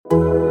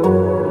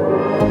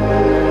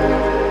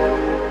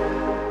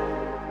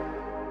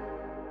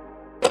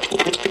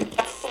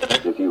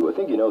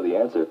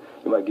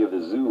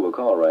Zoo a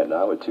call right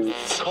now at 2. It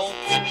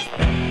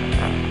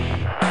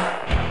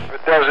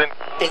doesn't.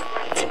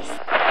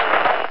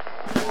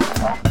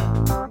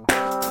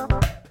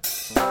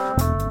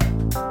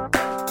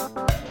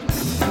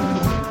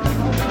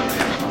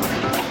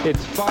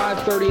 It's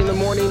 5:30 in the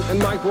morning, and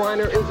Mike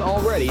Reiner is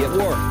already at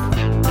work.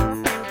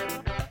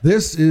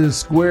 This is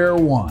Square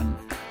One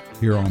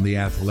here on The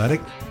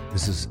Athletic.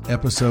 This is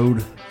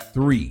episode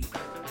 3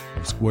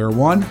 of Square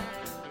One.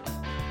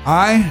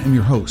 I am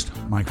your host,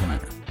 Mike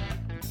Reiner.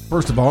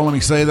 First of all, let me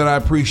say that I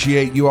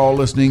appreciate you all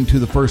listening to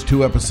the first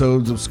 2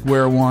 episodes of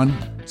Square One.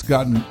 It's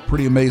gotten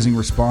pretty amazing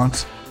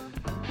response,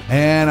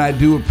 and I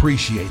do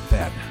appreciate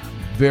that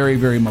very,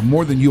 very much,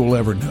 more than you'll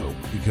ever know,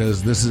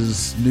 because this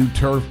is new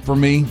turf for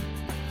me.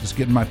 Just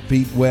getting my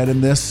feet wet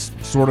in this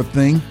sort of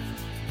thing.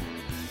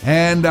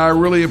 And I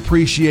really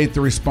appreciate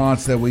the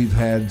response that we've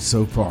had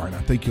so far. And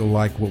I think you'll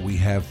like what we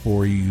have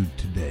for you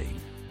today.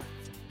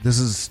 This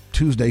is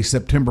Tuesday,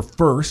 September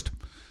 1st.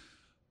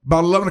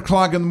 About 11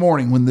 o'clock in the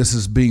morning when this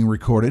is being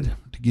recorded.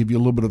 To give you a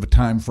little bit of a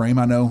time frame.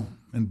 I know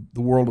in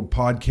the world of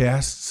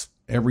podcasts,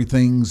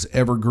 everything's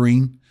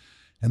evergreen.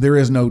 And there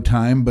is no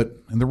time. But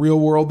in the real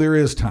world, there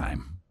is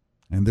time.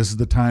 And this is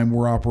the time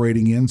we're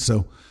operating in.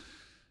 So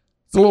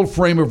it's a little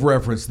frame of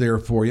reference there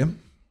for you.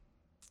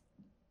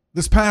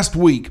 This past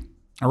week,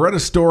 I read a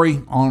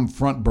story on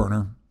Front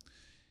Burner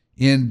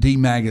in D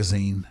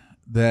Magazine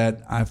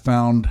that I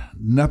found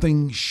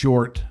nothing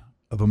short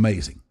of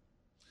amazing.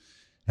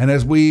 And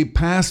as we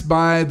pass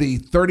by the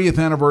 30th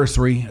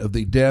anniversary of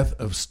the death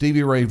of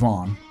Stevie Ray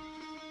Vaughan,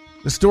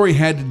 the story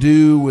had to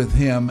do with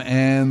him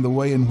and the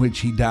way in which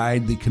he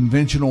died, the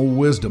conventional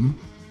wisdom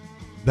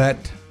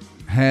that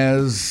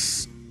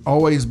has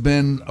always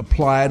been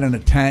applied and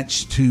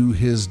attached to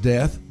his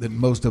death that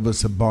most of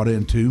us have bought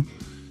into.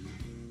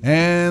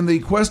 And the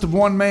quest of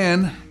one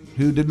man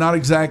who did not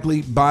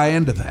exactly buy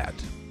into that,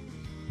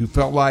 who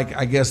felt like,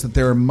 I guess, that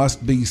there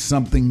must be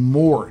something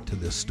more to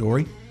this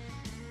story,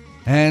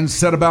 and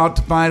set about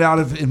to find out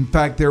if, in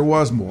fact, there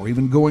was more,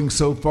 even going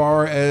so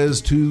far as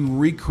to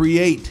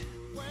recreate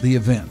the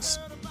events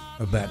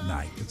of that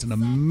night. It's an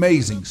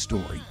amazing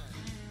story.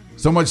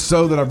 So much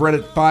so that I've read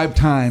it 5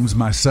 times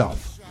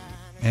myself.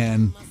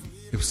 And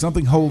if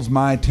something holds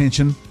my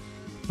attention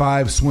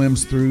 5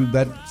 swims through,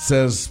 that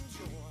says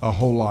a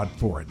whole lot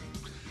for it.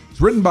 It's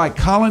written by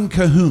Colin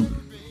Cahoon,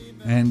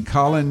 and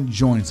Colin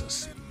joins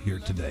us here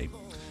today.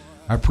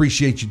 I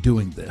appreciate you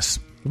doing this.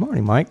 Good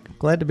morning, Mike.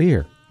 Glad to be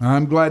here.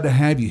 I'm glad to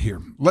have you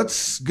here.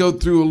 Let's go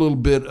through a little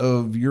bit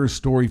of your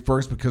story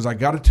first, because I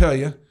got to tell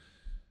you,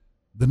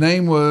 the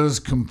name was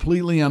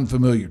completely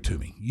unfamiliar to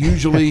me.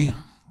 Usually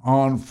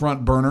on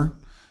Front Burner.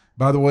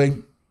 By the way,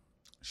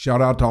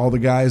 shout out to all the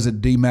guys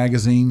at D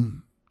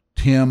Magazine,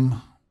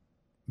 Tim,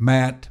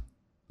 Matt,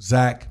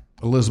 Zach,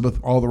 Elizabeth,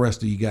 all the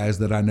rest of you guys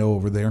that I know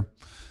over there.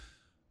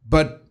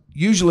 But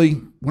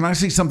usually when I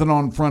see something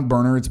on Front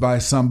Burner, it's by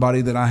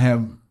somebody that I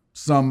have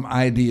some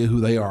idea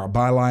who they are, a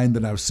byline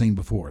that I've seen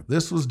before.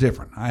 This was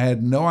different. I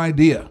had no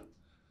idea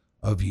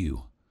of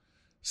you.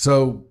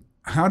 So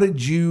how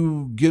did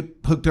you get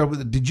hooked up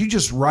with it? Did you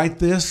just write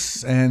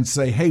this and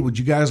say, hey, would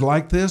you guys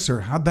like this?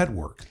 Or how'd that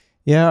work?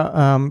 Yeah,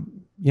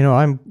 I'm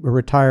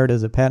retired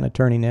as a patent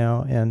attorney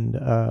now, and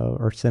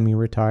or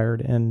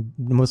semi-retired, and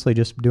mostly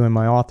just doing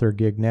my author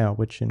gig now,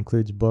 which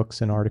includes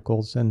books and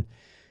articles.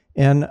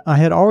 And I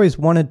had always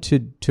wanted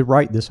to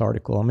write this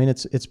article. I mean,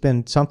 it's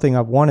been something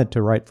I've wanted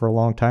to write for a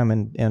long time,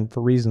 and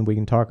for reasons we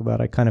can talk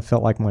about, I kind of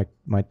felt like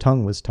my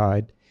tongue was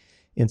tied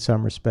in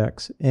some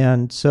respects.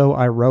 And so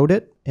I wrote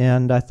it,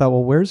 and I thought,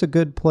 well, where's a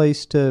good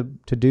place to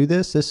do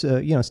this?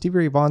 Stevie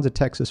Ray Vaughan's a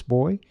Texas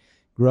boy,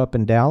 grew up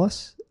in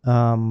Dallas.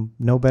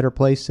 No better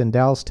place than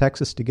Dallas,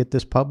 Texas to get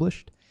this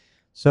published.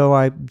 So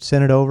I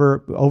sent it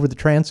over the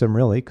transom,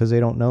 really, because they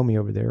don't know me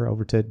over there,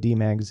 over to D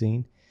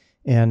Magazine.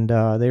 And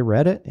they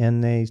read it,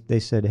 and they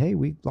said, hey,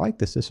 we like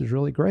this. This is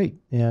really great.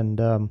 And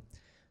so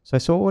I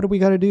said, well, what do we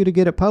got to do to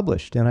get it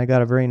published? And I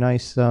got a very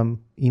nice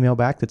email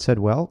back that said,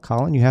 well,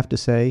 Colin, you have to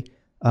say,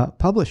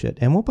 publish it,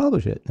 and we'll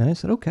publish it. And I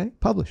said, okay,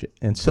 publish it.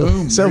 And so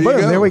boom,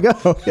 there we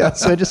go. Yeah,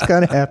 so it just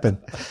kind of happened.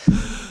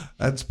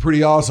 That's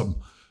pretty awesome.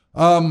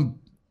 Like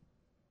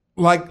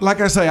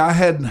I say, I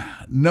had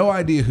no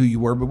idea who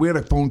you were, but we had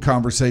a phone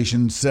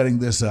conversation setting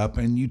this up,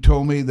 and you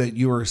told me that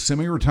you were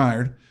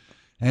semi-retired,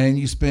 and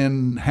you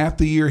spend half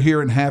the year here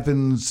and half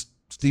in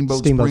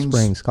Steamboat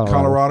Springs,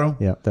 Colorado.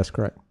 Yeah, that's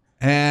correct.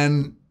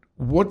 And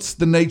what's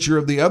the nature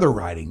of the other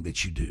writing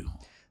that you do?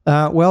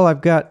 Well,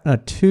 I've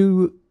got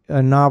 2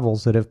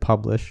 novels that have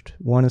published.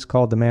 One is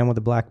called The Man with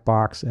the Black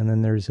Box, and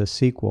then there's a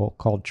sequel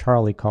called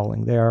Charlie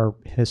Calling. They are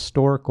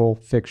historical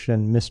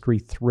fiction mystery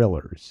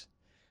thrillers.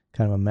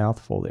 Kind of a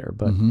mouthful there,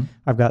 but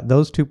I've got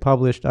those 2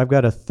 published. I've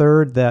got a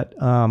third that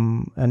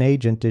an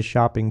agent is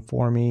shopping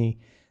for me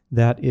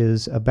that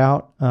is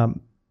about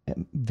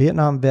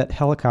Vietnam vet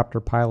helicopter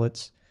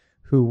pilots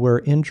who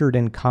were injured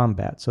in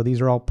combat. So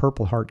these are all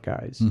Purple Heart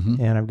guys.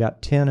 And I've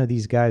got 10 of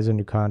these guys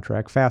under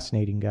contract,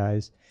 fascinating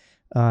guys.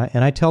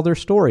 And I tell their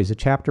stories, a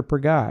chapter per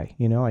guy.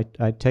 You know,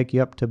 I take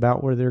you up to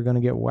about where they're going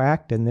to get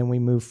whacked, and then we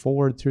move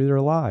forward through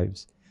their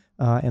lives,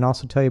 and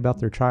also tell you about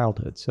their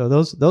childhood. So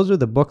those are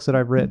the books that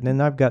I've written,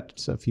 and I've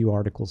got a few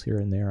articles here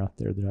and there out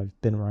there that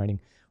I've been writing,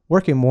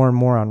 working more and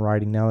more on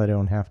writing now that I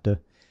don't have to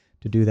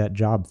do that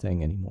job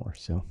thing anymore.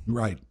 So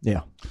right,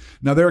 yeah.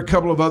 Now there are a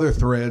couple of other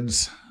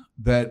threads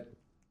that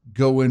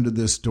go into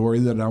this story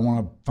that I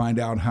want to find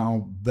out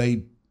how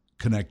they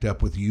connect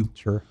up with you.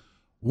 Sure.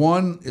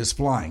 One is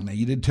flying. Now,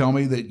 you did tell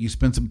me that you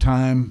spent some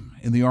time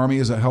in the Army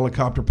as a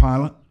helicopter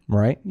pilot.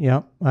 Right.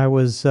 Yeah. I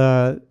was,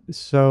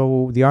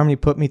 so the Army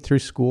put me through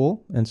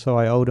school, and so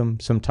I owed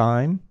them some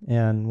time.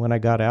 And when I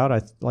got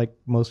out, like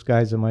most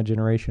guys of my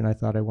generation, I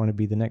thought I wanted to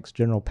be the next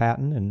General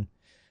Patton, and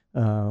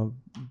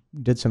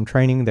did some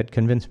training that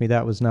convinced me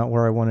that was not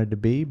where I wanted to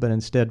be, but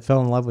instead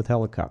fell in love with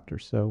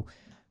helicopters. So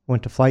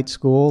went to flight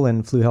school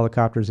and flew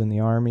helicopters in the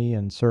Army,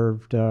 and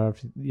served the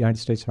United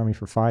States Army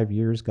for 5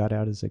 years, got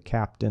out as a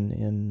captain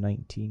in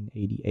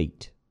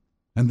 1988.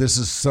 And this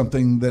is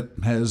something that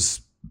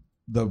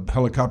the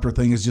helicopter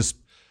thing has just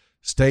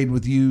stayed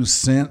with you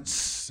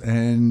since,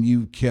 and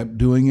you kept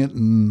doing it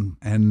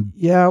and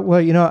Yeah, well,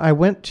 you know,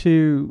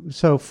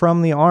 so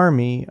from the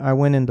Army, I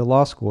went into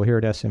law school here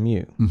at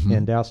SMU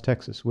in Dallas,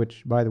 Texas,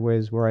 which, by the way,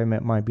 is where I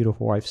met my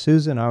beautiful wife,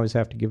 Susan. I always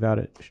have to give out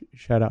a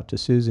shout out to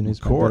Susan,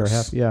 who's my better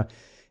half. Yeah.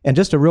 And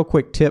just a real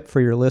quick tip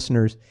for your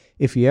listeners,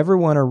 if you ever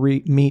want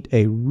to meet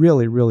a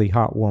really, really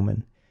hot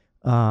woman,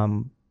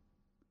 you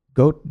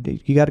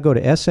got to go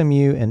to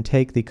SMU and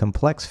take the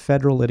complex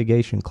federal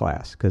litigation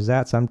class, because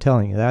I'm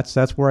telling you,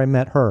 that's where I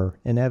met her.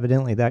 And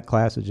evidently that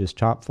class is just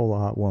chock full of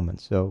hot women.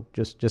 So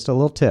just a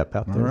little tip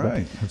out there. All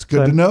right. That's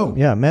good to know.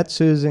 Yeah. Met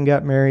Susan,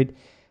 got married.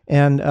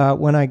 And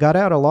when I got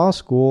out of law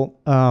school,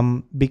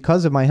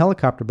 because of my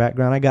helicopter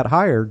background, I got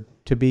hired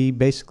to be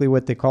basically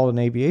what they call an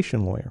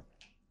aviation lawyer.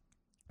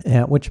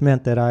 Which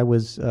meant that I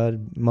was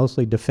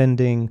mostly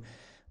defending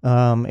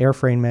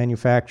airframe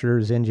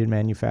manufacturers, engine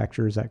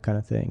manufacturers, that kind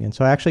of thing. And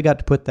so I actually got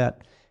to put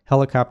that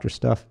helicopter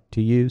stuff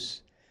to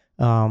use.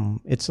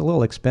 It's a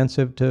little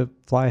expensive to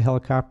fly a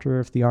helicopter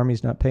if the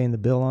Army's not paying the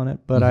bill on it,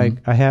 but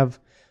I have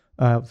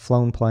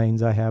flown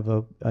planes. I have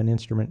an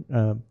instrument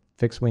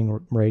fixed wing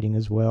rating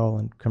as well,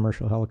 and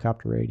commercial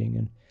helicopter rating,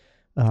 and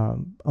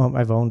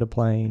I've owned a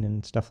plane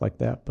and stuff like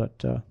that,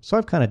 but so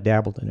I've kind of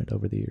dabbled in it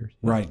over the years.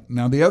 Right.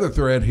 Now, the other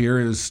thread here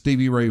is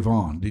Stevie Ray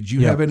Vaughan. Did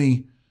you have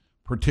any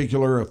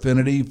particular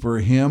affinity for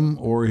him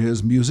or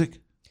his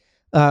music?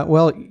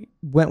 Well,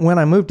 when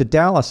I moved to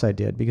Dallas, I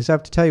did, because I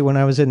have to tell you, when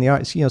I was in the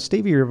arts, you know,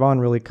 Stevie Ray Vaughan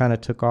really kind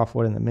of took off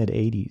in the mid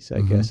 80s,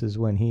 I guess, is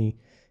when he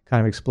kind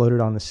of exploded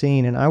on the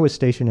scene. And I was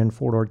stationed in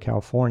Fort Ord,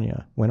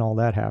 California when all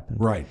that happened.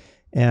 Right.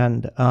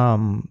 And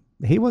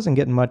he wasn't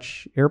getting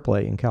much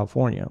airplay in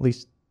California, at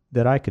least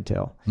that I could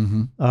tell.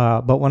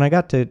 But when I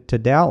got to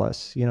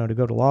Dallas, you know, to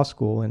go to law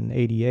school in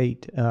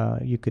 '88,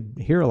 you could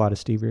hear a lot of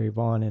Stevie Ray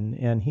Vaughan,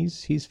 and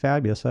he's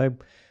fabulous. I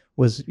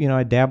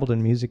dabbled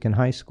in music in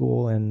high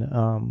school, and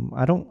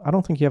I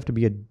don't think you have to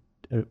be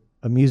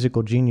a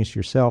musical genius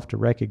yourself to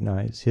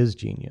recognize his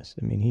genius.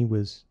 I mean, he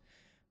was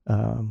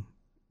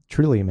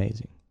truly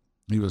amazing.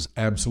 He was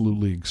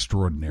absolutely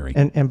extraordinary.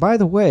 And by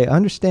the way,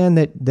 understand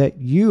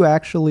that you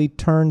actually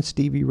turned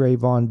Stevie Ray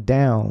Vaughan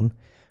down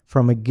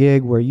from a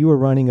gig where you were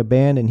running a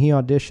band, and he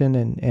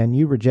auditioned, and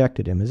you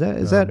rejected him. Is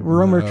that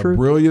rumor true?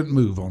 Brilliant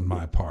move on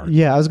my part.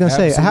 Yeah, I was going to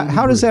say,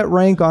 how does that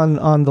rank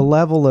on the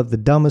level of the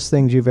dumbest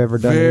things you've ever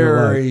done in your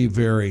life? Very,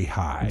 very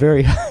high.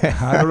 Very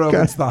high. I don't know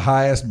if it's the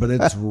highest, but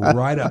it's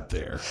right up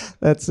there.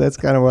 That's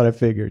kind of what I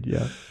figured,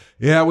 yeah.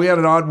 Yeah, we had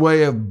an odd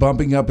way of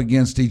bumping up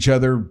against each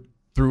other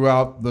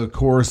throughout the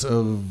course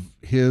of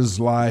his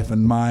life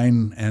and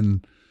mine.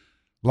 And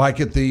like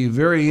at the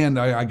very end,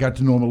 I got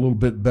to know him a little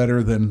bit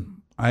better than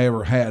I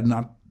ever had,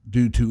 not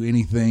due to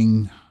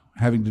anything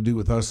having to do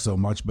with us so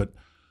much, but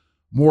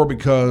more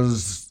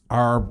because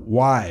our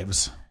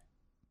wives,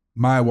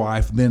 my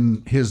wife,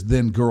 then his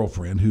then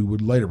girlfriend, who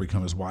would later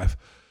become his wife,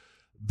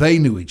 they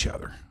knew each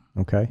other.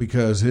 Okay.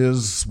 Because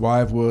his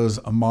wife was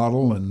a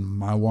model and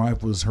my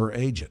wife was her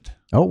agent.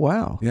 Oh,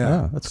 wow.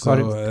 Yeah. That's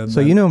quite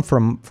so you knew him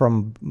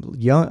from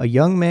a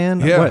young man?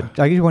 Yeah. What,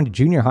 I guess you went to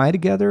junior high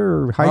together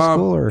or high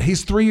school? Or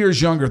He's 3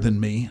 years younger than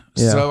me.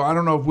 Yeah. So I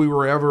don't know if we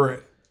were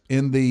ever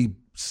in the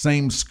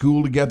same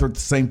school together at the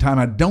same time.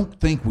 I don't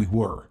think we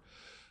were.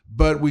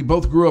 But we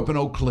both grew up in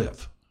Oak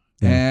Cliff.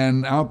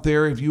 And out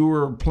there, if you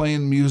were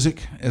playing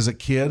music as a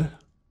kid,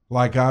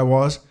 like I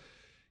was,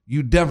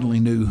 you definitely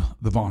knew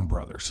the Vaughan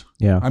brothers.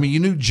 Yeah. I mean, you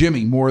knew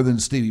Jimmy more than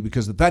Stevie,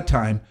 because at that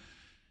time,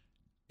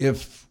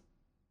 if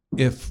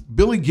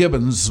Billy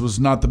Gibbons was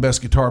not the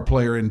best guitar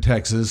player in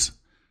Texas,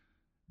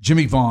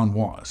 Jimmy Vaughan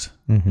was.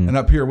 Mm-hmm. And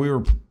up here, we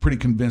were pretty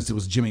convinced it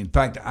was Jimmy. In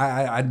fact,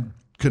 I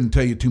couldn't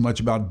tell you too much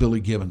about Billy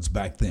Gibbons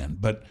back then.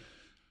 But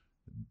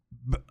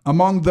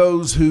among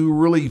those who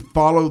really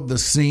followed the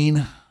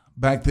scene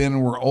back then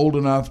and were old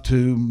enough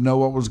to know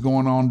what was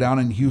going on down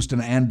in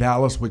Houston and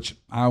Dallas, which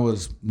I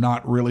was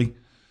not really,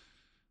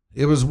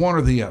 it was one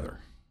or the other.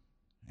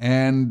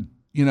 And,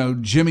 you know,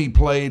 Jimmy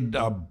played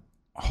a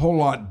a whole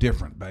lot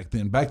different back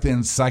then. Back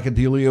then,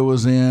 psychedelia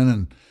was in,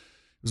 and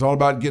it was all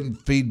about getting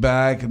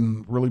feedback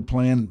and really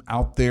playing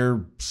out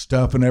there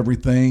stuff and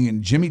everything.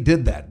 And Jimmy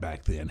did that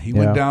back then. He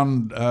went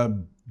down a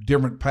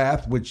different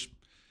path, which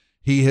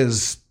he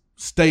has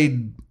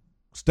stayed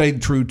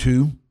true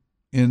to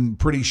in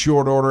pretty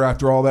short order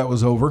after all that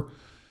was over.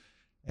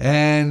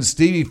 And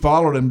Stevie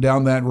followed him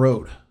down that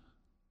road,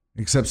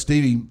 except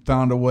Stevie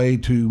found a way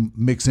to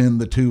mix in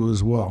the two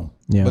as well.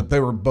 Yeah. But they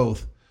were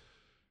both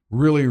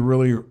really,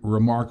 really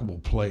remarkable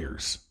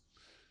players.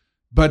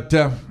 But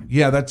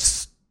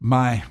that's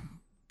my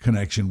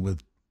connection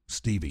with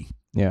Stevie.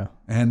 Yeah.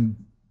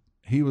 And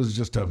he was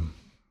just a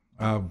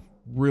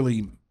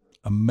really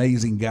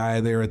amazing guy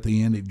there at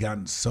the end. He'd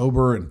gotten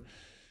sober and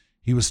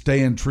he was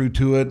staying true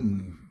to it.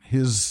 And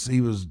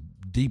he was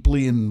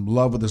deeply in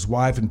love with his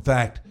wife. In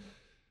fact,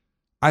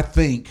 I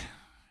think,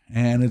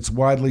 and it's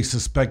widely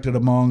suspected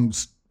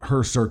amongst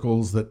her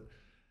circles,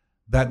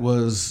 that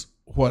was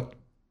what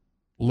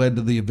led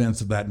to the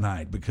events of that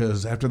night.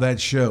 Because after that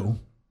show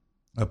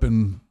up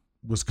in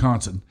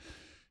Wisconsin,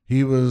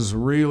 he was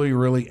really,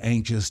 really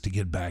anxious to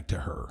get back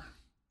to her.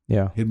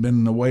 Yeah. He'd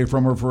been away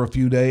from her for a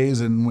few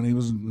days, and when he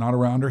was not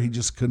around her, he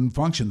just couldn't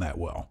function that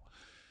well.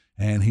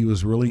 And he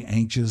was really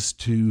anxious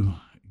to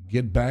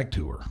get back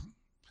to her.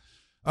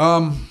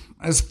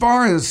 As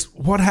far as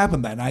what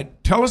happened that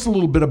night, tell us a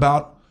little bit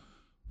about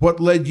what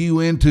led you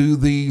into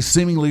the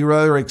seemingly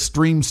rather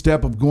extreme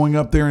step of going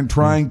up there and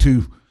trying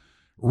to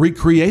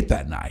recreate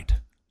that night.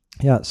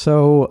 Yeah,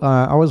 so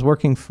I was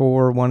working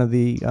for one of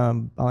the,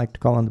 I like to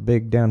call them the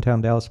big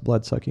downtown Dallas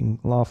blood-sucking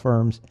law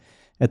firms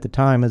at the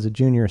time as a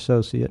junior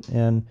associate.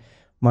 And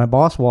my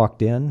boss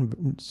walked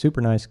in,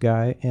 super nice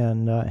guy,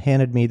 and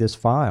handed me this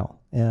file.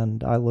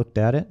 And I looked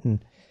at it,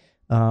 and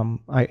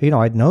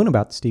I'd known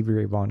about the Stevie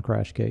Ray Vaughan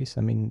crash case.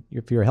 I mean,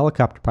 if you're a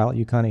helicopter pilot,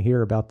 you kind of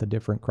hear about the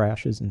different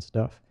crashes and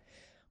stuff.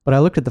 But I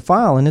looked at the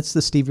file, and it's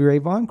the Stevie Ray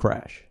Vaughan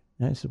crash.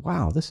 And I said,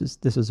 wow, this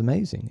is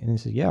amazing. And he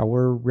said, yeah,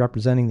 we're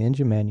representing the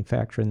engine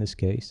manufacturer in this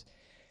case.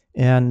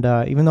 And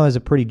even though I was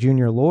a pretty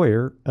junior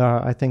lawyer,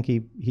 I think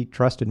he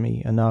trusted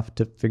me enough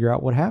to figure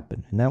out what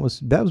happened. And that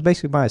was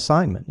basically my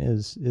assignment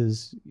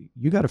is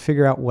you got to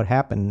figure out what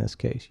happened in this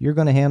case. You're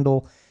going to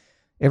handle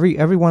every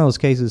one of those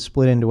cases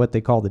split into what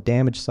they call the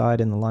damage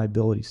side and the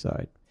liability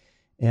side.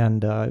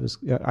 And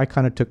I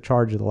kind of took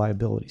charge of the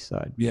liability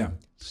side. Yeah.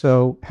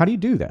 So how do you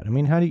do that? I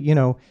mean, how do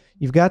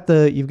you've got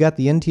the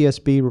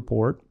NTSB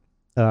report,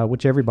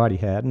 which everybody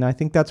had, and I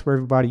think that's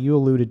where you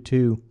alluded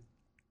to,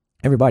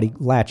 everybody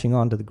latching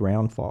onto the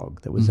ground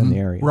fog that was in the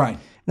area. Right. And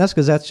that's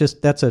because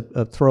that's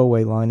a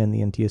throwaway line in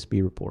the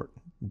NTSB report.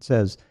 It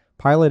says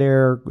pilot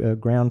error,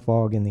 ground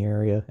fog in the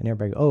area, and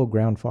everybody,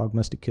 ground fog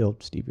must have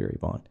killed Stevie Ray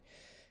Vaughan.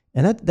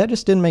 And that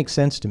just didn't make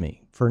sense to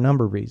me for a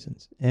number of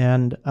reasons.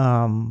 And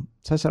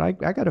so I said, I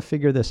got to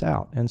figure this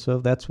out. And so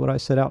that's what I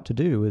set out to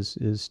do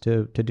is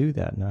to do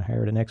that. And I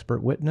hired an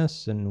expert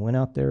witness and went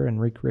out there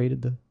and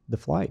recreated the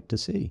flight to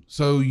see.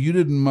 So you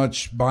didn't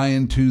much buy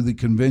into the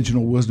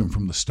conventional wisdom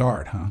from the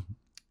start, huh?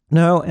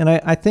 No, and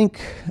I think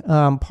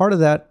part of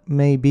that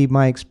may be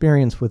my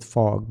experience with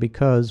fog,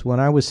 because when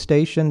I was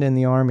stationed in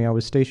the Army, I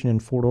was stationed in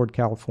Fort Ord,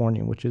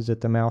 California, which is at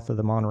the mouth of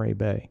the Monterey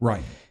Bay.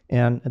 Right.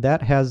 And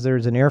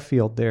there's an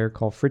airfield there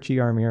called Fritchie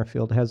Army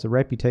Airfield. It has the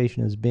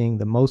reputation as being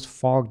the most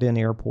fogged-in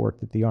airport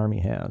that the Army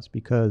has,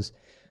 because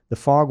the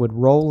fog would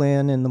roll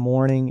in the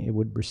morning, it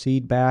would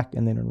recede back,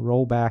 and then it would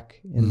roll back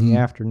in the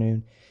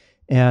afternoon.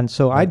 And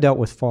so I dealt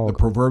with fog. The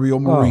proverbial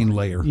marine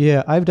layer.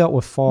 Yeah, I've dealt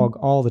with fog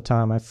all the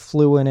time. I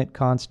flew in it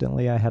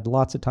constantly. I had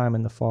lots of time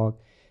in the fog.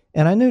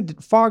 And I knew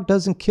that fog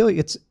doesn't kill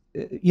you.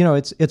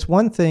 It's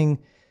one thing.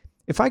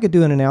 If I could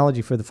do an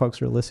analogy for the folks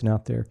who are listening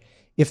out there,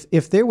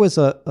 if there was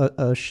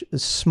a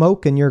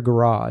smoke in your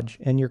garage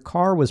and your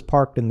car was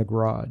parked in the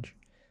garage,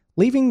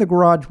 leaving the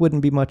garage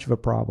wouldn't be much of a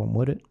problem,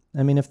 would it?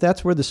 I mean, if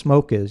that's where the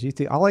smoke is, you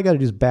think all I got to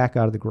do is back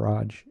out of the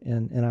garage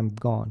and I'm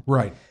gone.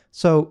 Right.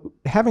 So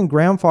having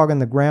ground fog on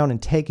the ground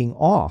and taking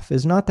off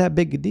is not that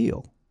big a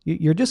deal.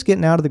 You're just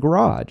getting out of the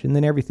garage and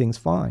then everything's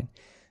fine.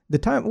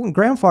 When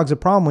ground fog's a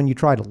problem when you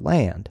try to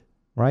land,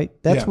 right?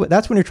 That's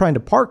when you're trying to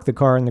park the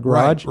car in the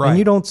garage, right. And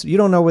you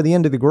don't know where the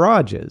end of the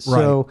garage is. Right.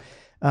 So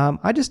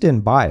I just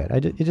didn't buy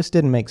it. It just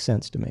didn't make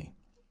sense to me.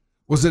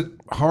 Was it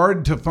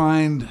hard to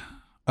find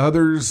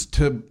others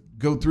to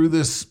go through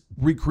this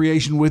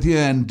recreation with you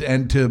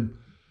and to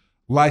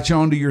latch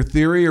on to your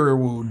theory,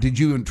 or did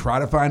you even try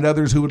to find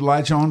others who would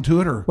latch on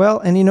to it? Or well,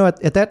 and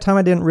at that time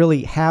I didn't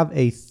really have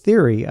a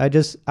theory. I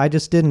just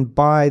didn't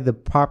buy the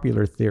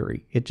popular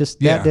theory.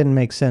 That didn't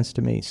make sense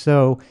to me.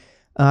 So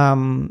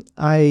there's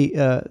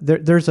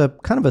a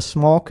kind of a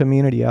small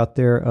community out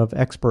there of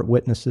expert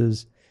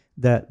witnesses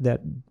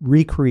that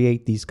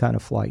recreate these kind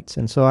of flights,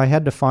 and so I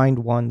had to find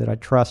one that I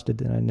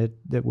trusted and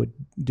that would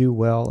do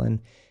well.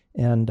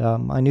 And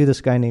I knew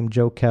this guy named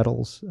Joe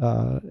Kettles.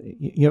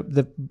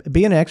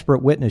 Being an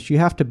expert witness, you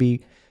have to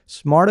be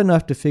smart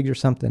enough to figure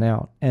something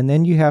out, and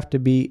then you have to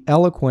be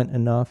eloquent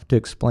enough to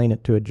explain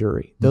it to a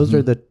jury. Those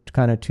are the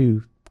kind of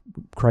two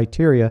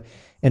criteria.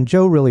 And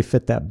Joe really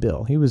fit that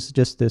bill. He was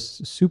just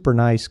this super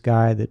nice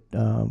guy that,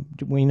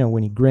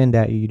 when he grinned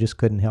at you, you just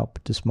couldn't help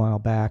but to smile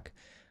back.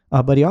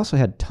 But he also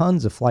had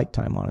tons of flight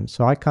time on him.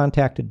 So I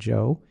contacted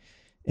Joe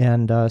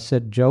and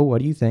said, Joe,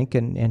 what do you think?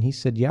 And he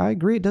said, yeah, I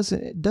agree.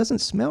 It doesn't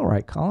smell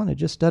right, Colin. It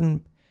just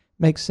doesn't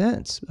make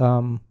sense.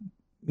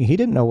 He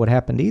didn't know what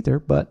happened either,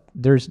 but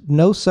there's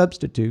no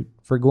substitute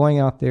for going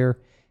out there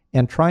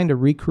and trying to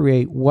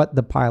recreate what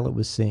the pilot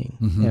was seeing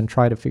and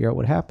try to figure out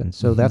what happened.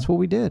 So that's what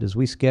we did, is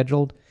we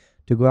scheduled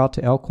to go out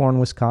to Elkhorn,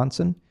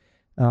 Wisconsin,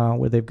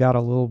 where they've got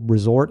a little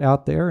resort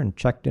out there, and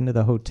checked into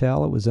the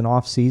hotel. It was an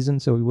off season,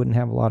 so we wouldn't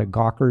have a lot of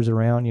gawkers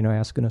around,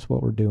 asking us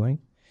what we're doing.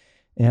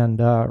 And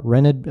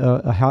rented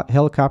a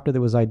helicopter that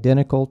was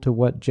identical to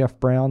what Jeff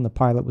Brown, the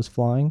pilot, was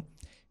flying.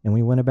 And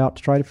we went about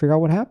to try to figure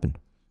out what happened.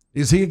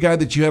 Is he a guy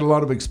that you had a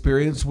lot of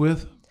experience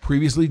with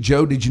previously?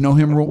 Joe, did you know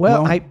him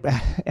well?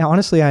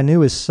 Honestly, I knew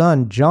his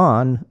son,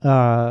 John,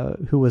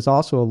 who was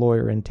also a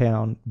lawyer in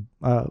town,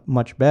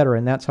 much better,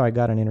 and that's how I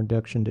got an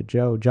introduction to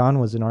Joe. John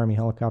was an Army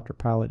helicopter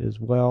pilot as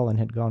well and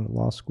had gone to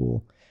law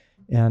school,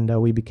 and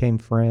we became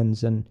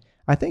friends. And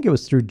I think it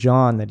was through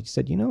John that he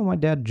said, my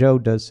dad Joe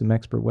does some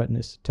expert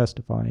witness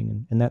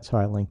testifying, and that's how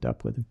I linked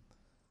up with him.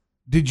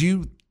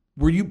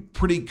 Were you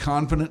pretty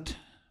confident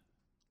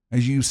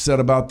as you said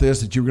about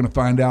this that you were going to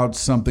find out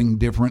something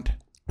different?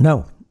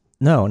 No,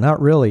 not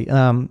really.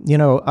 I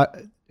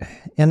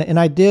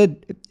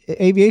did,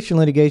 aviation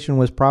litigation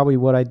was probably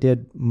what I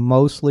did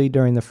mostly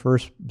during the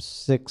first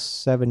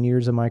 6-7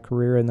 years of my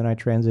career, and then I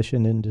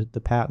transitioned into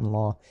the patent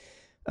law.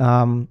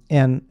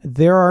 And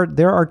there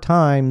are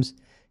times,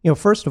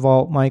 first of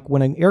all, Mike,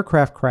 when an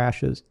aircraft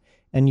crashes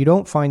and you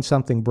don't find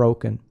something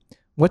broken,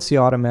 what's the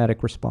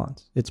automatic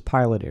response? It's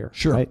pilot error.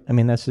 Sure. Right? I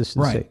mean, that's just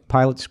to say,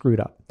 pilot screwed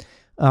up.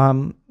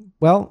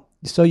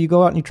 So you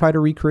go out and you try to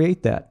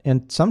recreate that,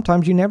 and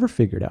sometimes you never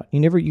figure it out.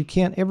 You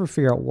can't ever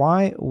figure out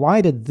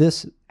why did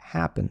this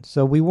happen.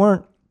 So we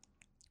weren't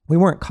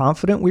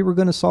confident we were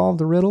going to solve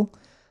the riddle,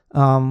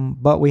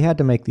 but we had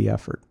to make the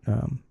effort.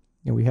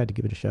 We had to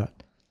give it a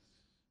shot.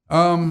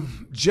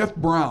 Jeff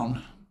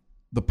Brown,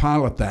 the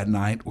pilot that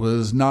night,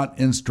 was not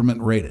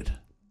instrument rated,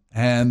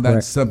 and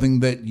that's something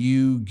that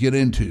you get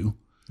into.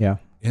 Yeah.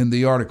 In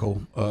the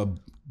article, a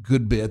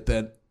good bit,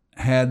 that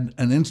had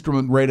an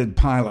instrument rated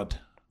pilot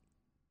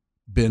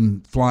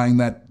been flying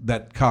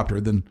that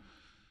copter, then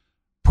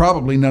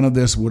probably none of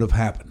this would have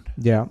happened.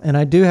 Yeah, and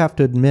I do have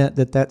to admit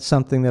that that's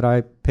something that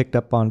I picked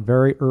up on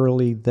very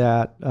early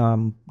that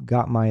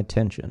got my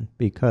attention,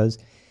 because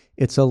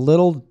it's a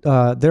little,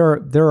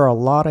 there are a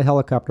lot of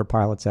helicopter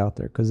pilots out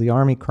there, because the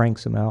Army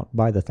cranks them out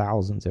by the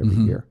thousands every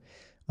year.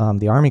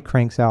 The Army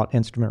cranks out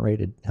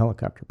instrument-rated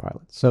helicopter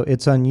pilots. So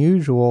it's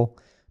unusual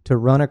to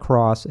run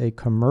across a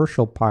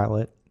commercial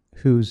pilot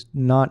who's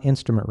not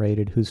instrument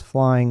rated, who's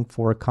flying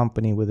for a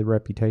company with a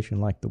reputation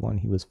like the one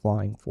he was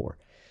flying for.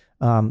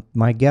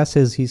 My guess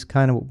is he's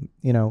kind of,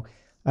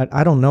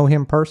 I don't know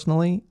him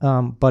personally,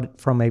 but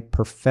from a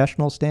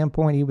professional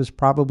standpoint, he was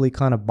probably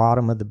kind of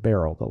bottom of the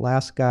barrel, the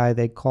last guy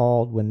they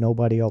called when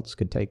nobody else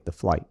could take the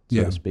flight,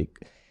 so to speak.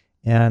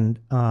 And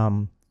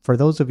for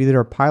those of you that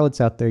are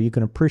pilots out there, you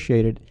can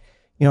appreciate it.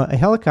 A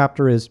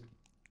helicopter it's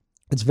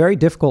very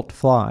difficult to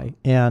fly,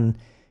 and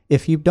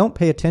if you don't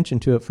pay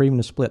attention to it for even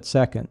a split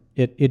second,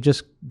 it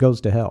just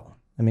goes to hell.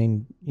 I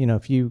mean,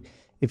 if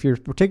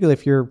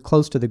you're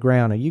close to the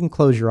ground, you can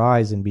close your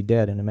eyes and be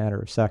dead in a matter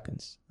of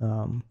seconds.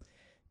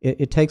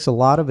 It takes a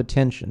lot of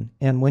attention.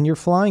 And when you're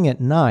flying at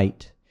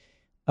night,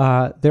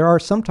 there are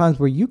some times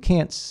where you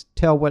can't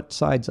tell what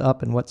side's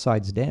up and what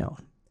side's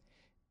down.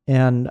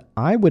 And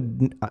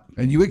and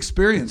you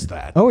experienced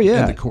that. Oh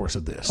yeah, in the course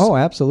of this. Oh,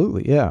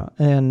 absolutely, yeah.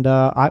 And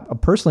I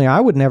personally, I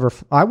would never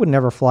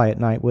fly at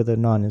night with a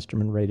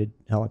non-instrument rated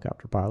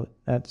helicopter pilot.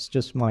 That's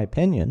just my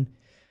opinion.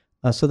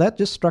 So that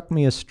just struck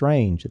me as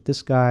strange, that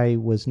this guy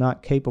was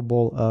not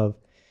capable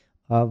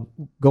of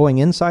going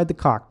inside the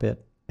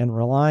cockpit and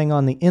relying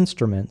on the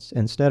instruments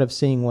instead of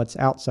seeing what's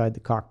outside the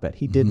cockpit.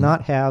 He did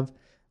not have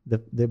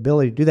the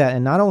ability to do that.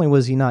 And not only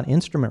was he not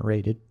instrument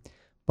rated,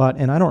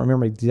 and I don't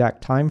remember the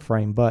exact time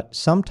frame, but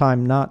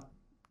sometime not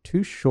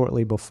too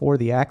shortly before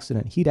the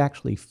accident, he'd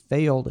actually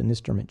failed an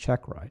instrument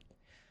check ride.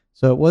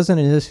 So it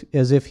wasn't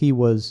as if he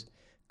was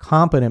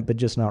competent but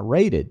just not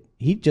rated.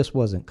 He just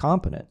wasn't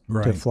competent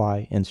to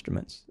fly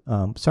instruments.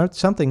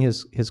 Something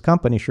his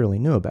company surely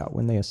knew about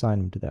when they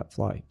assigned him to that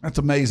flight. That's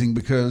amazing,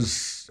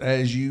 because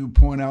as you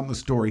point out in the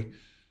story,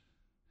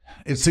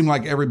 it seemed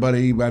like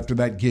everybody after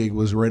that gig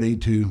was ready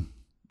to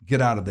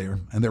get out of there.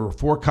 And there were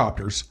 4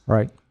 copters.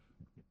 Right.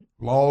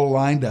 All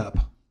lined up.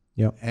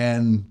 Yep.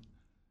 And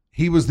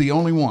he was the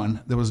only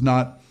one that was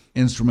not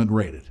instrument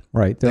rated.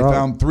 Right. They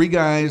found 3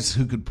 guys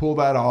who could pull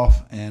that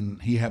off, and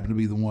he happened to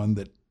be the one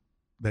that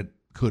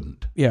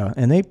couldn't. Yeah,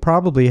 and they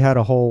probably had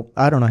a whole,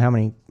 I don't know how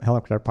many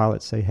helicopter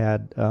pilots they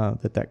had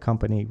that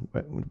company,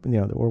 that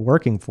were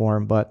working for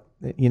him, but,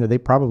 they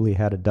probably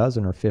had a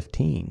dozen or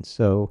 15.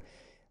 So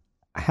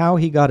how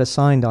he got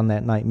assigned on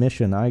that night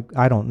mission,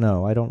 I don't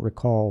know. I don't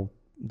recall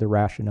the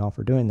rationale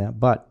for doing that.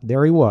 But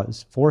there he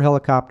was, 4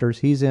 helicopters.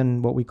 He's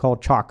in what we call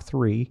Chalk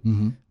 3,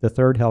 the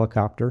 3rd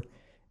helicopter,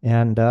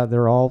 and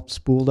they're all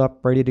spooled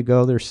up, ready to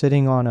go. They're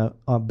sitting on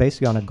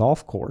basically on a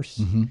golf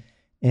course,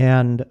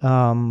 and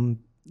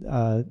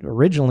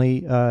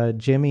originally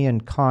Jimmy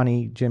and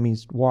Connie,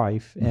 Jimmy's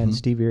wife, and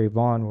Stevie Ray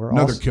Vaughan were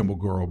another Kimball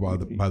girl, by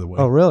the way.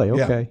 Oh, really?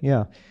 Okay,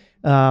 yeah.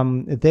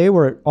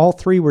 All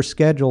 3 were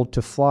scheduled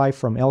to fly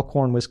from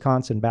Elkhorn,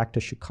 Wisconsin, back to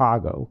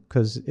Chicago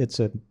because it's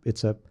a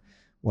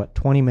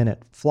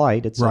 20-minute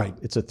flight. It's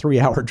a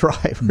 3-hour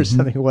drive or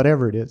something,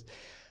 whatever it is.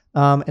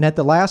 And at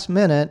the last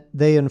minute,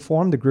 they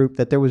informed the group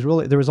that there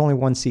was only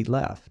 1 seat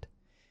left.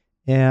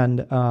 And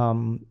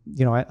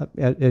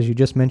as you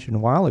just mentioned a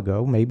while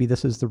ago, maybe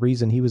this is the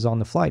reason he was on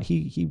the flight.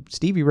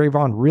 Stevie Ray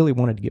Vaughan really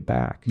wanted to get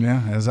back.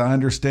 Yeah, as I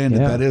understand it,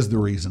 that is the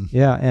reason.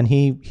 Yeah, and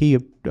he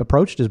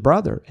approached his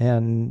brother,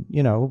 and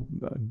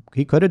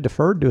he could have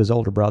deferred to his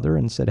older brother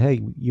and said,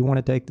 "Hey, you want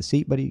to take the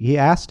seat?" But he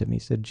asked him. He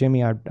said,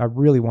 "Jimmy, I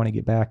really want to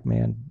get back,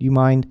 man. Do you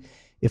mind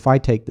if I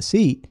take the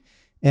seat?"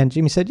 And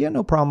Jimmy said, "Yeah,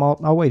 no problem.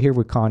 I'll wait here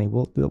with Connie.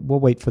 We'll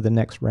wait for the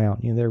next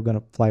round. They were going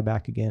to fly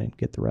back again and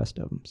get the rest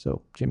of them."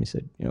 So Jimmy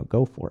said,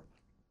 "Go for it."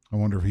 I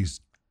wonder if he's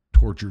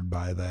tortured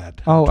by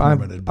that. Oh,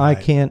 I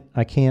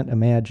can't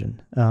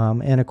imagine.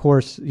 And of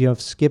course,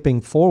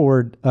 skipping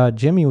forward,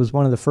 Jimmy was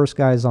one of the first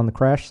guys on the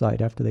crash site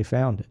after they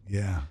found it.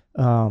 Yeah.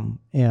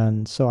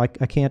 And so I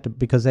can't,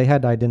 because they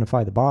had to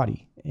identify the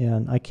body,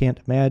 and I can't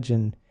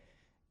imagine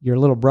your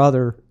little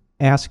brother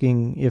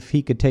asking if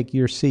he could take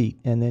your seat,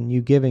 and then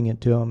you giving it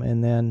to him,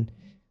 and then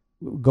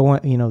going,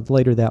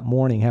 later that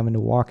morning having to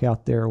walk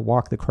out there,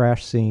 walk the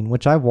crash scene,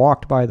 which I've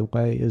walked, by the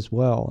way, as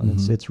well, and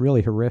it's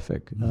really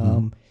horrific.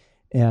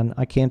 And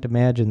I can't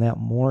imagine that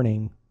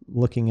morning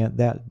looking at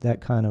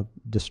that kind of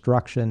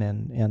destruction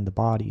and the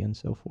body and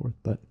so forth.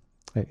 But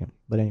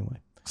anyway.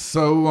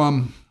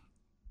 So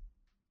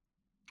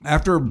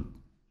after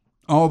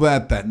all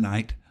that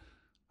night,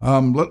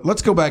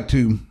 let's go back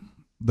to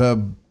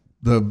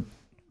the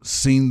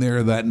scene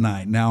there that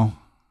night. Now,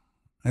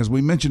 as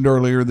we mentioned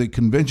earlier, the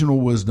conventional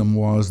wisdom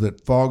was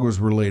that fog was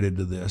related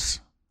to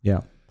this. Yeah.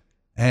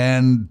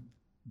 And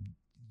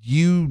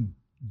you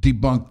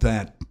debunked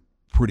that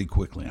pretty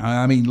quickly.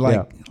 I mean,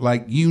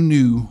 like you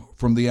knew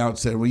from the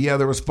outset, well, yeah,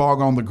 there was fog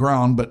on the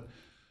ground, but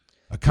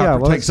a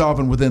copter takes off,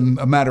 and within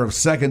a matter of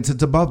seconds,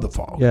 it's above the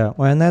fog. Yeah,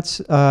 well, and that's,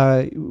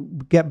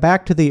 get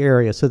back to the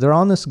area. So they're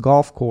on this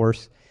golf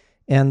course,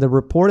 and the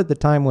report at the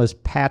time was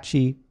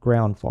patchy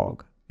ground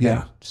fog. Okay?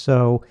 Yeah.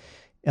 So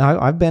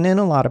I've been in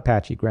a lot of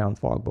patchy ground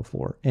fog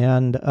before,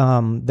 and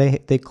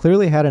they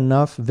clearly had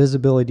enough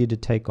visibility to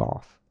take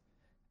off.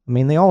 I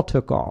mean, they all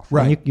took off.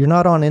 Right. You're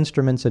not on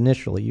instruments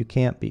initially. You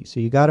can't be. So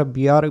you got to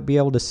be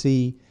able to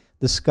see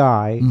the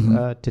sky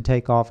to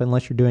take off,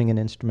 unless you're doing an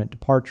instrument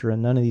departure,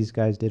 and none of these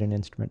guys did an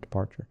instrument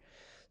departure.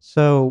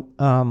 So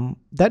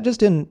that just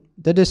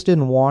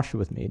didn't wash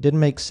with me. It didn't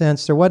make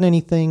sense. There wasn't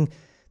anything.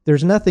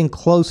 There's nothing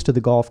close to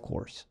the golf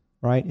course,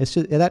 right? It's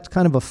just, that's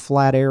kind of a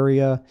flat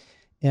area.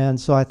 And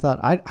so I thought,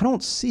 I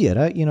don't see it.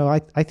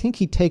 I think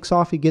he takes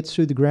off, he gets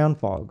through the ground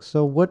fog.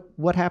 So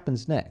what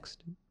happens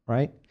next,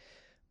 right?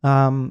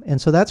 And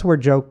so that's where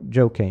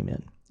Joe came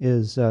in.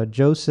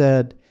 Joe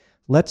said,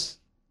 let's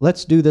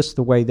do this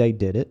the way they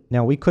did it.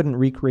 Now, we couldn't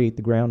recreate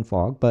the ground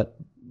fog, but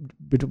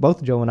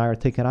both Joe and I are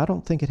thinking, I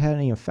don't think it had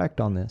any effect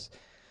on this.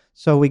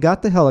 So we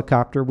got the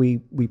helicopter. We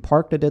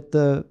parked it at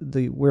the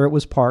where it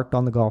was parked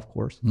on the golf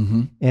course.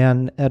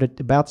 And at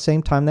about the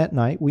same time that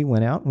night, we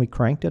went out and we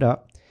cranked it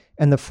up.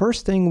 And the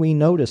first thing we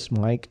noticed,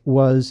 Mike,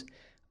 was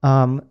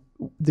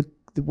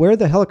where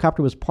the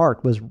helicopter was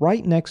parked was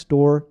right next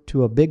door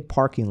to a big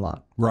parking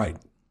lot. Right.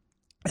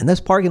 And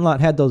this parking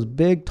lot had those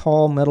big,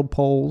 tall metal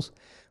poles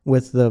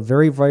with the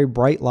very, very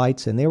bright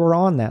lights, and they were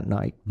on that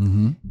night.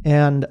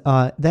 And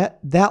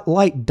that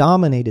light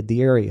dominated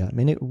the area. I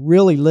mean, it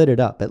really lit it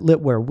up. It lit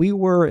where we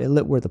were. It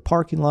lit where the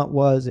parking lot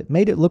was. It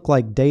made it look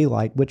like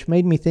daylight, which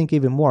made me think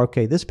even more,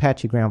 okay, this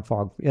patchy ground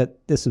fog,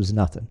 this was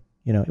nothing.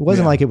 It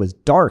wasn't like it was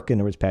dark and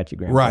there was patchy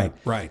ground fog.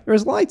 Right. There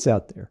was lights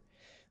out there.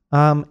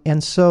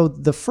 And so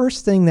the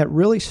first thing that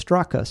really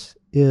struck us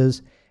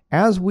is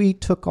as we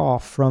took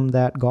off from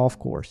that golf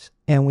course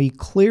and we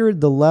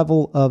cleared the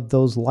level of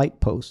those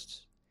light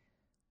posts,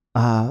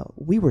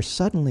 we were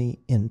suddenly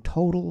in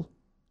total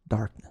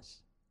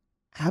darkness,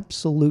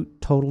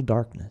 absolute total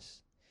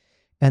darkness.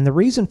 And the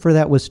reason for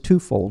that was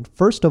twofold.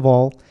 First of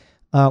all,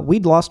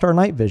 we'd lost our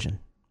night vision.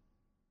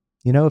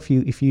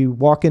 If you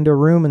walk into a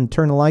room and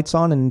turn the lights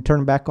on and turn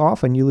them back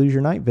off and you lose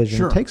your night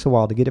vision, It takes a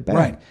while to get it back.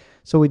 Right.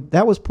 So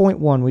that was point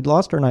one. We'd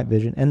lost our night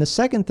vision. And the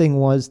second thing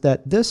was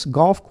that this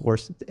golf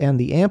course and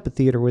the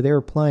amphitheater where they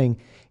were playing,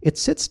 it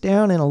sits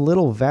down in a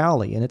little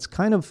valley, and it's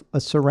kind of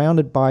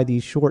surrounded by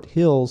these short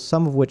hills,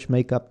 some of which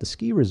make up the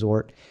ski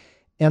resort.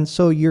 And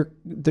so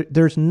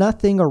there's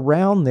nothing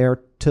around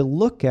there to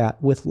look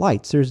at with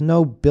lights. There's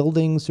no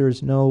buildings.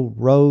 There's no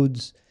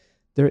roads.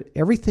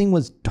 Everything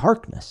was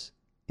darkness.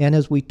 And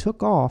as we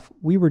took off,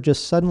 we were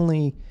just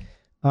suddenly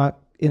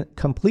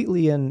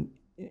completely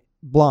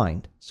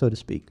blind, so to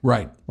speak.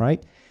 Right.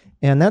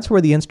 And that's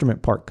where the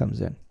instrument part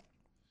comes in.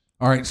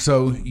 All right,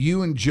 so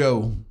you and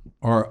Joe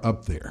are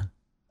up there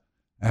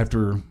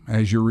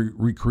as you're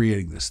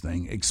recreating this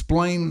thing.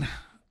 Explain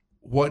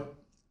what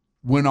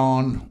went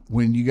on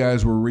when you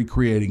guys were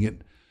recreating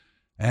it,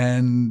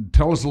 and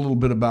tell us a little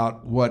bit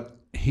about what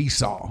he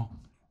saw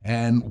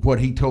and what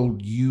he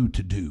told you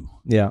to do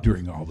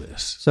during all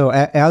this. So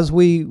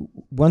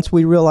once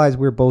we realized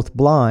we're both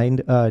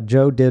blind,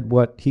 Joe did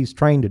what he's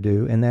trained to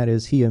do, and that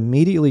is he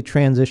immediately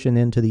transitioned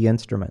into the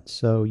instruments.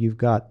 So you've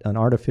got an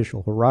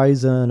artificial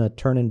horizon, a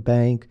turn and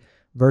bank,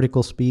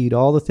 vertical speed,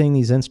 all the things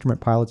these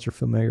instrument pilots are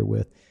familiar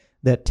with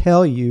that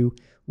tell you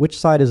which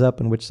side is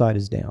up and which side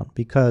is down.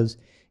 Because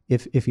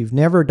if you've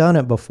never done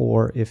it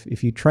before,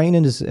 if you train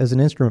as an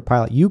instrument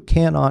pilot, you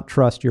cannot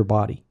trust your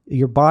body.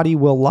 Your body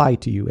will lie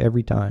to you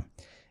every time.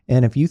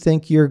 And if you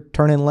think you're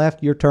turning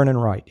left, you're turning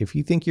right. If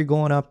you think you're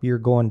going up, you're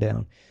going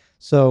down.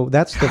 So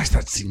that's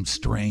that seems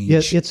strange.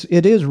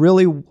 It is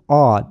really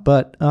odd,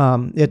 but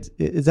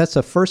that's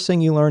the first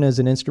thing you learn as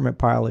an instrument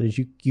pilot is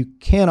you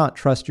cannot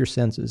trust your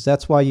senses.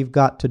 That's why you've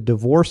got to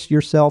divorce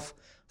yourself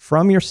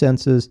from your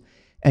senses,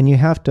 and you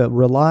have to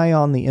rely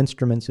on the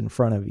instruments in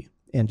front of you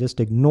and just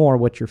ignore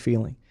what you're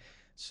feeling.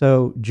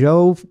 So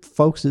Joe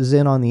focuses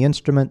in on the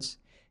instruments,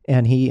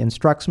 and he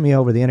instructs me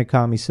over the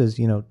intercom. He says,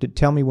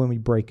 tell me when we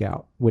break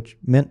out, which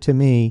meant to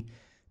me,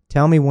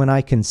 tell me when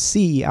I can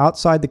see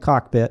outside the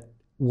cockpit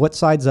what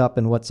side's up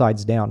and what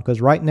side's down. Because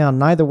right now,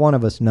 neither one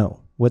of us know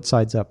what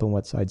side's up and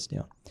what side's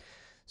down.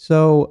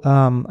 So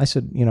I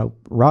said,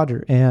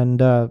 Roger. And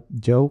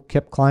Joe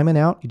kept climbing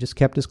out. He just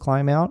kept his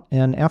climb out.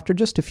 And after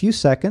just a few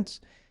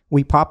seconds,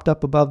 we popped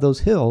up above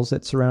those hills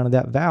that surrounded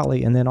that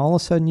valley, and then all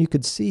of a sudden you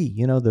could see,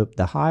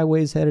 the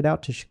highways headed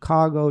out to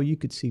Chicago. You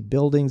could see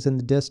buildings in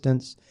the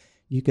distance.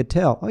 You could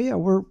tell, oh yeah,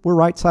 we're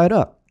right side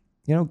up.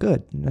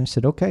 Good. And I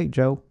said, okay,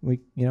 Joe,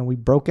 we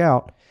broke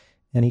out,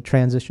 and he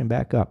transitioned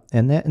back up.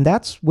 And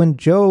that's when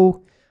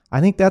I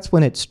think that's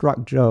when it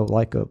struck Joe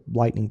like a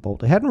lightning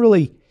bolt. It hadn't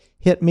really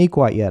hit me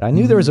quite yet. I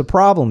knew there was a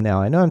problem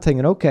now. I know I'm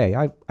thinking, okay,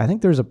 I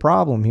think there's a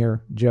problem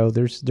here, Joe.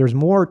 There's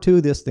more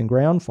to this than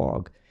ground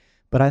fog.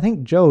 But I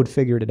think Joe had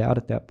figured it out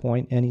at that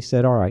point, and he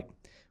said, all right,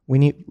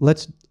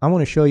 I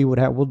want to show you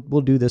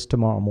we'll do this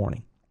tomorrow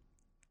morning.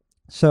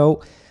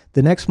 So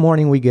the next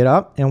morning we get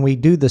up and we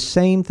do the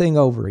same thing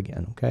over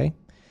again, okay?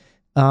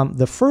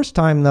 The first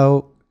time,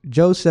 though,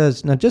 Joe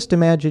says, now just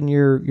imagine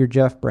you're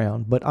Jeff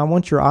Brown, but I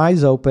want your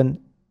eyes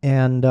open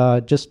and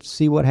just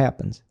see what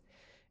happens.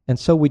 And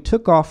so we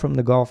took off from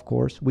the golf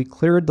course, we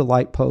cleared the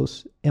light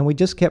posts, and we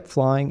just kept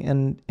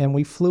flying, and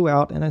we flew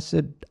out, and I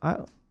said, I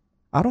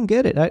don't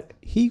get it.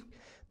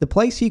 The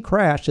place he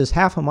crashed is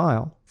half a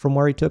mile from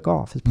where he took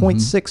off. It's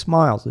 0.6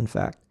 miles, in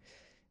fact.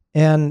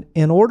 And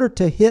in order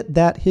to hit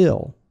that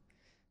hill,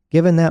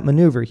 given that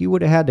maneuver, he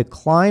would have had to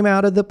climb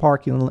out of the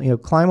parking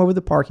lot, climb over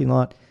the parking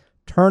lot,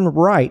 turn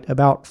right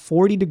about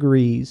 40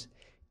 degrees,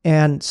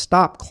 and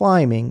stop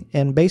climbing,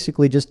 and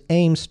basically just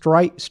aim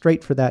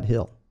straight for that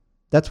hill.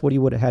 That's what he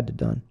would have had to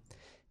done.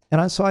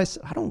 And so I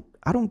said,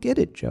 I don't get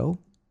it, Joe.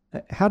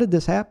 How did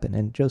this happen?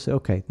 And Joe said,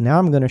 okay, now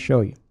I'm going to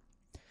show you.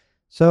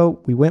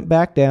 So we went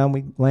back down,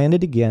 we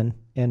landed again,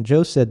 and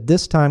Joe said,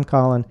 this time,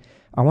 Colin,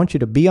 I want you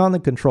to be on the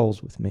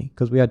controls with me,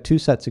 because we had 2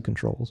 sets of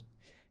controls,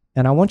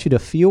 and I want you to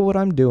feel what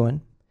I'm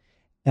doing,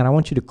 and I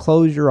want you to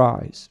close your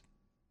eyes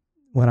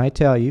when I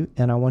tell you,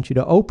 and I want you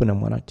to open them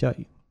when I tell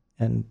you,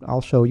 and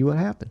I'll show you what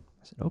happened.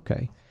 I said,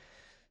 okay.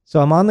 So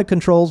I'm on the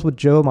controls with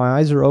Joe. My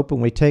eyes are open.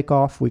 We take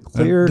off. We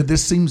clear. Did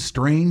this seem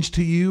strange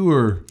to you,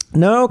 or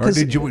no? Or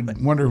did you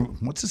wonder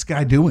what's this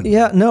guy doing?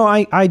 Yeah, no.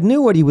 I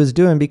knew what he was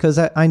doing, because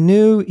I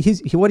knew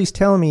what he's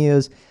telling me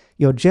is,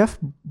 Jeff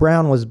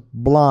Brown was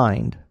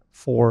blind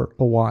for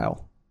a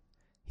while.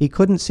 He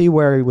couldn't see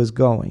where he was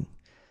going.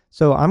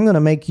 So I'm going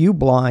to make you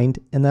blind,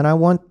 and then I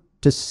want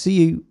to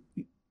see.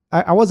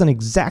 I wasn't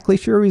exactly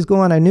sure where he was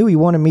going. I knew he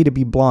wanted me to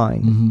be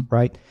blind,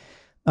 right?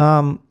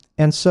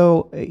 And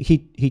so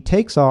he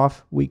takes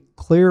off. We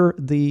clear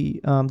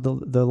the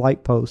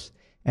light posts,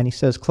 and he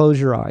says, "Close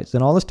your eyes."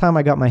 And all this time,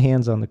 I got my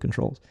hands on the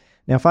controls.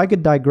 Now, if I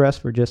could digress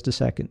for just a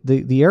second,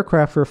 the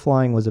aircraft we're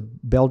flying was a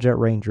Bell Jet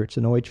Ranger. It's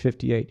an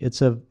OH-58.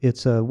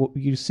 It's a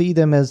you see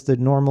them as the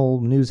normal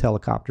news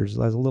helicopters.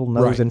 There's a little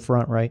nose in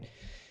front, right?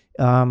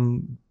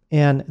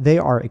 And they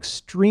are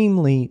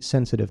extremely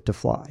sensitive to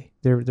fly.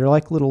 They're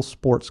like little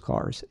sports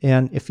cars.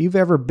 And if you've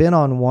ever been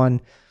on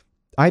one,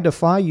 I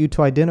defy you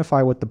to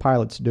identify what the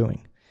pilot's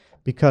doing,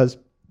 because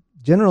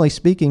generally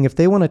speaking, if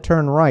they want to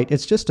turn right,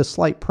 it's just a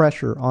slight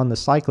pressure on the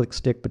cyclic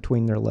stick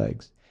between their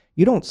legs.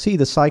 You don't see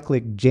the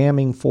cyclic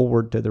jamming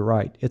forward to the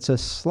right. It's a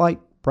slight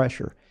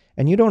pressure,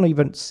 and you don't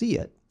even see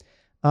it.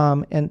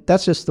 And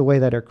that's just the way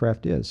that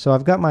aircraft is. So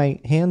I've got my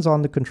hands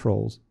on the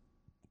controls,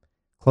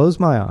 close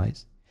my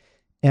eyes,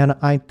 and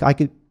I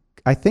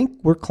think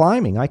we're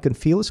climbing. I can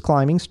feel us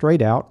climbing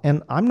straight out,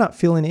 and I'm not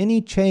feeling any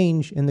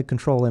change in the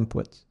control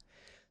inputs.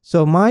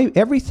 So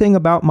everything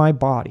about my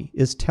body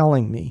is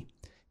telling me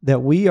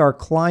that we are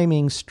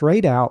climbing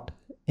straight out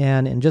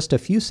and in just a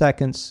few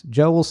seconds,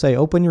 Joe will say,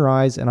 open your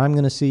eyes, and I'm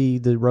going to see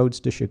the roads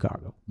to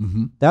Chicago.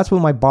 Mm-hmm. That's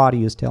what my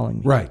body is telling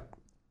me. Right.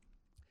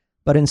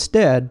 But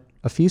instead,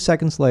 a few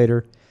seconds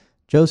later,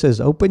 Joe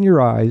says, open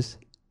your eyes,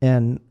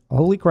 and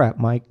holy crap,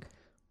 Mike,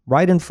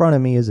 right in front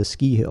of me is a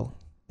ski hill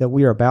that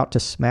we are about to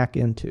smack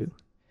into.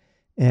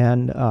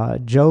 And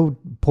Joe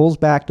pulls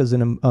back, does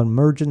an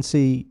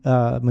emergency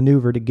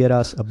maneuver to get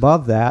us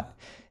above that.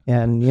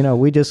 And,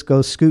 we just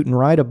go scooting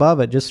right above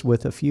it, just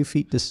with a few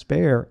feet to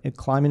spare, and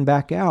climbing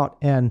back out.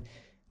 And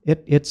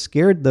it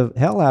scared the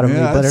hell out of me.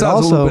 But it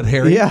also, a little bit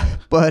hairy. Yeah,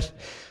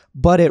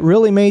 but it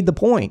really made the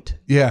point.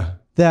 Yeah.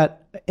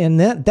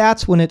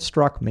 That's when it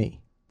struck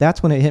me.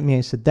 That's when it hit me.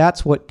 I said,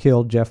 that's what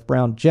killed Jeff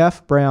Brown.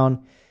 Jeff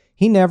Brown,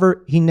 he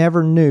never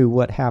knew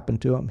what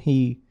happened to him.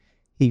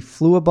 He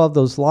flew above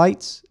those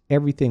lights.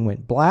 Everything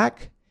went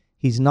black.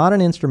 He's not an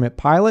instrument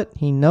pilot.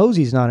 He knows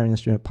he's not an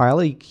instrument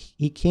pilot.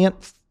 He can't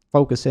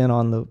focus in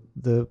on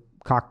the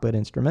cockpit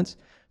instruments.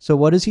 So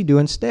what does he do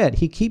instead?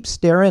 He keeps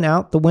staring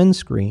out the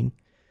windscreen,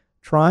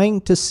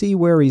 trying to see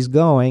where he's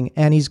going,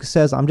 and he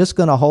says, I'm just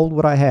going to hold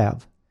what I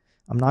have.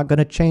 I'm not going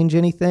to change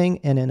anything,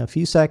 and in a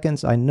few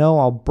seconds, I know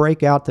I'll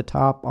break out the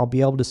top. I'll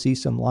be able to see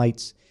some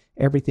lights.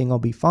 Everything will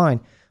be fine.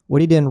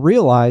 What he didn't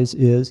realize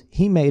is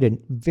he made a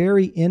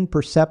very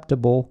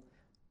imperceptible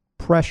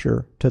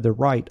pressure to the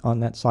right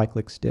on that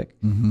cyclic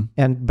stick. Mm-hmm.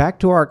 And back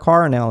to our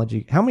car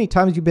analogy, how many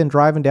times you've been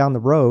driving down the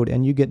road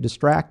and you get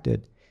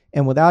distracted,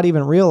 and without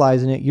even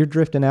realizing it, you're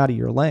drifting out of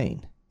your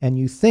lane, and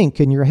you think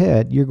in your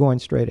head you're going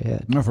straight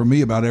ahead. Well, for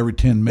me, about every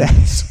 10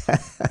 minutes.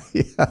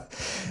 Yeah.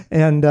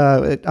 And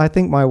I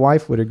think my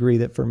wife would agree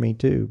that for me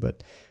too.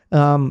 But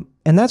and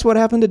that's what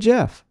happened to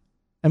Jeff.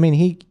 I mean,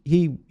 he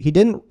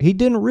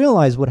didn't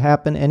realize what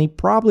happened, and he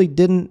probably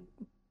didn't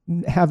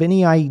have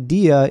any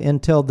idea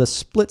until the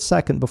split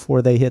second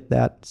before they hit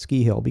that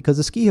ski hill, because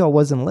the ski hill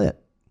wasn't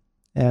lit,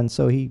 and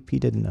so he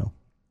didn't know.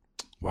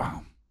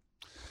 Wow.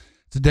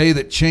 It's a day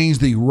that changed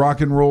the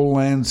rock and roll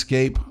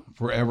landscape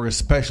forever,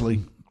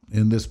 especially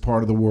in this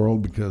part of the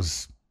world,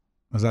 because,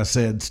 as I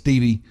said,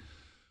 Stevie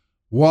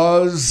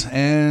was,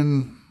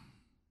 and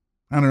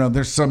I don't know,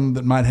 there's some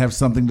that might have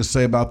something to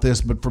say about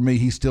this, but for me,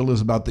 he still is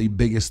about the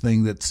biggest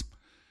thing that's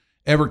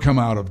ever come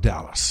out of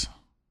Dallas.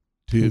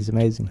 He's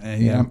amazing.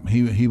 Yeah,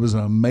 he was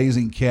an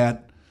amazing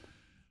cat,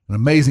 an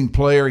amazing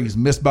player. He's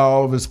missed by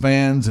all of his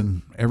fans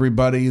and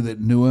everybody that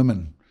knew him.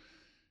 And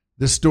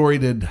this story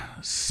did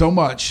so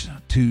much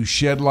to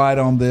shed light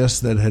on this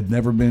that had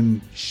never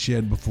been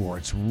shed before.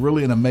 It's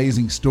really an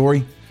amazing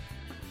story.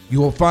 You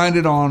will find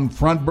it on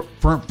Front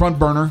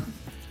Burner.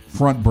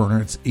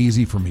 It's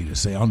easy for me to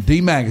say, on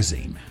D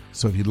Magazine.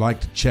 So if you'd like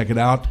to check it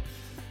out,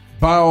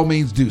 by all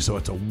means do so.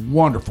 It's a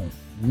wonderful,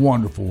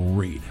 wonderful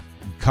read.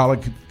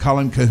 Colin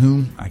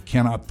Cahoon, I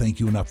cannot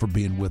thank you enough for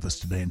being with us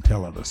today and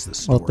telling us this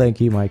story. Well,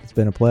 thank you, Mike. It's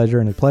been a pleasure,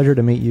 and a pleasure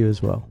to meet you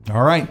as well.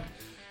 All right.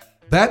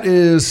 That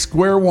is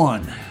Square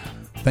One.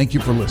 Thank you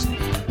for listening.